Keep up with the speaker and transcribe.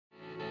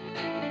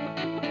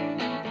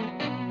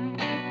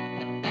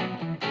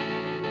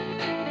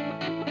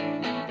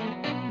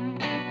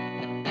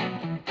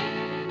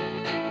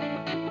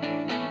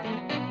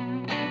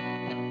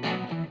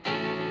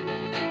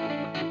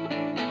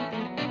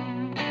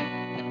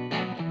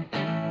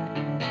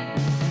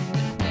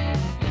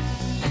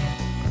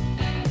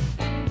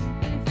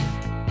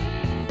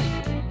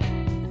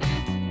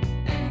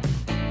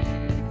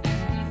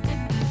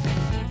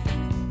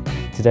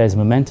today is a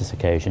momentous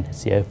occasion.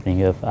 It's the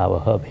opening of our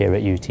hub here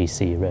at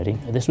UTC Reading.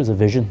 This was a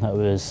vision that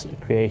was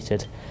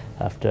created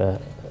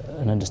after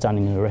an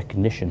understanding and a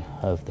recognition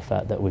of the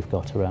fact that we've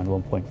got around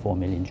 1.4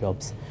 million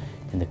jobs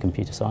in the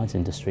computer science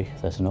industry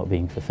that are not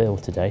being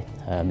fulfilled today.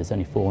 There's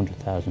only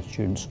 400,000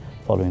 students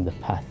following the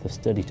path of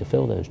study to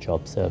fill those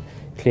jobs, so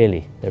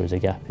clearly there is a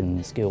gap in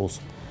the skills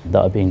that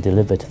are being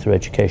delivered through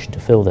education to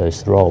fill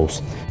those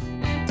roles.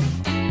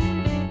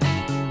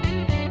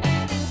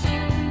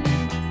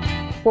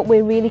 What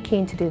we're really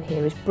keen to do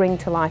here is bring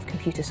to life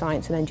computer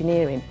science and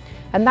engineering,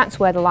 and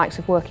that's where the likes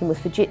of working with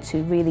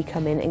Fujitsu really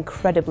come in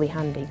incredibly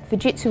handy.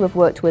 Fujitsu have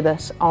worked with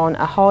us on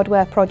a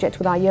hardware project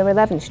with our Year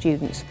 11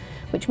 students,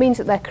 which means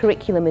that their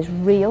curriculum is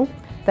real.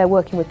 They're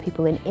working with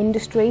people in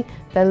industry,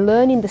 they're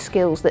learning the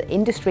skills that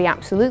industry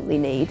absolutely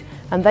need,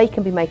 and they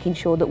can be making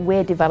sure that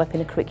we're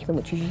developing a curriculum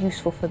which is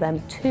useful for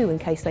them too in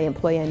case they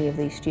employ any of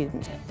these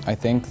students. I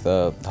think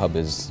the hub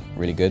is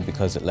really good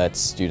because it lets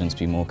students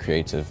be more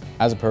creative.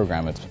 As a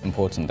program, it's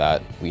important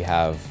that we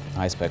have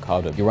high-spec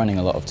hardware. You're running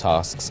a lot of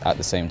tasks at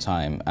the same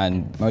time,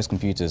 and most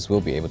computers will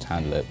be able to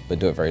handle it, but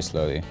do it very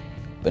slowly.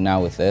 But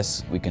now with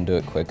this, we can do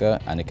it quicker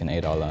and it can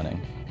aid our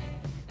learning.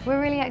 We're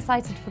really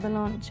excited for the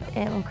launch.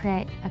 It will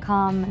create a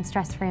calm and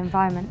stress-free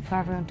environment for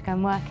everyone to go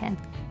and work in.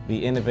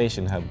 The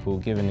Innovation Hub will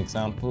give an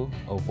example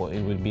of what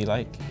it would be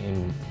like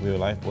in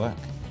real-life work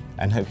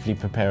and hopefully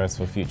prepare us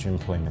for future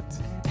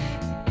employment.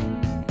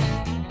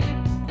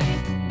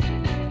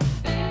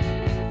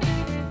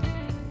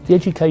 The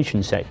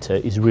education sector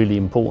is really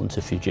important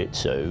to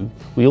Fujitsu.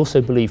 We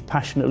also believe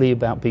passionately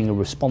about being a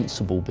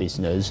responsible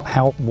business.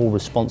 How more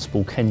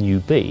responsible can you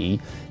be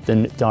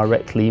than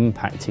directly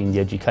impacting the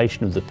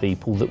education of the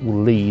people that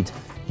will lead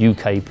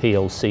UK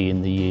PLC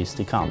in the years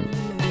to come?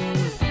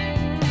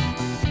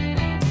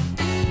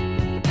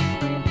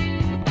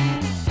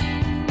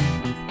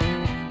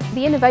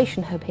 The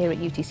Innovation Hub here at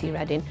UTC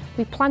Reading,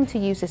 we plan to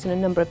use this in a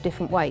number of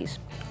different ways.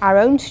 Our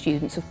own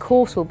students, of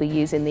course, will be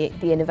using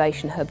the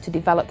Innovation Hub to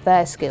develop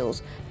their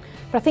skills.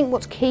 But I think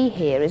what's key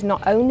here is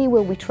not only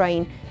will we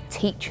train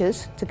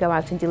teachers to go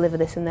out and deliver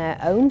this in their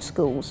own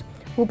schools,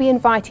 we'll be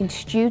inviting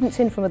students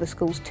in from other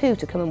schools too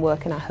to come and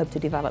work in our hub to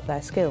develop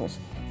their skills.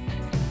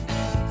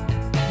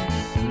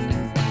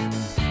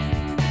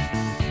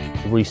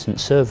 A recent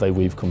survey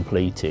we've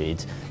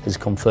completed has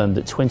confirmed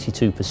that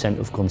 22%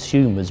 of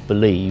consumers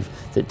believe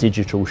that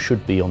digital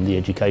should be on the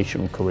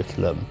educational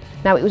curriculum.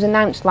 Now, it was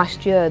announced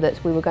last year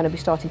that we were going to be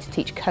starting to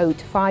teach code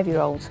to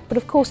 5-year-olds, but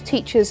of course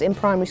teachers in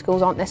primary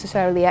schools aren't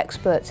necessarily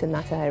experts in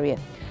that area.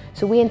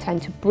 So we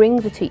intend to bring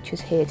the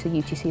teachers here to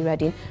UTC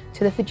Reading,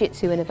 to the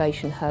Fujitsu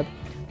Innovation Hub,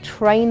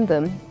 train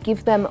them,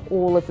 give them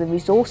all of the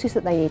resources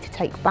that they need to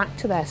take back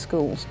to their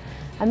schools,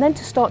 and then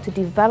to start to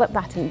develop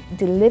that and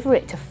deliver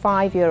it to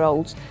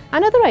 5-year-olds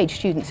and other age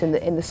students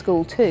in the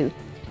school too.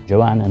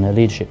 Joanne and her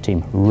leadership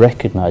team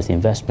recognise the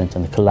investment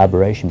and the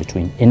collaboration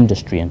between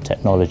industry and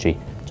technology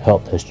to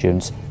help those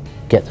students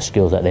get the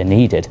skills that they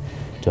needed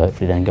to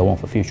hopefully then go on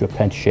for future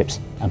apprenticeships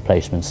and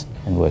placements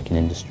and work in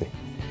industry.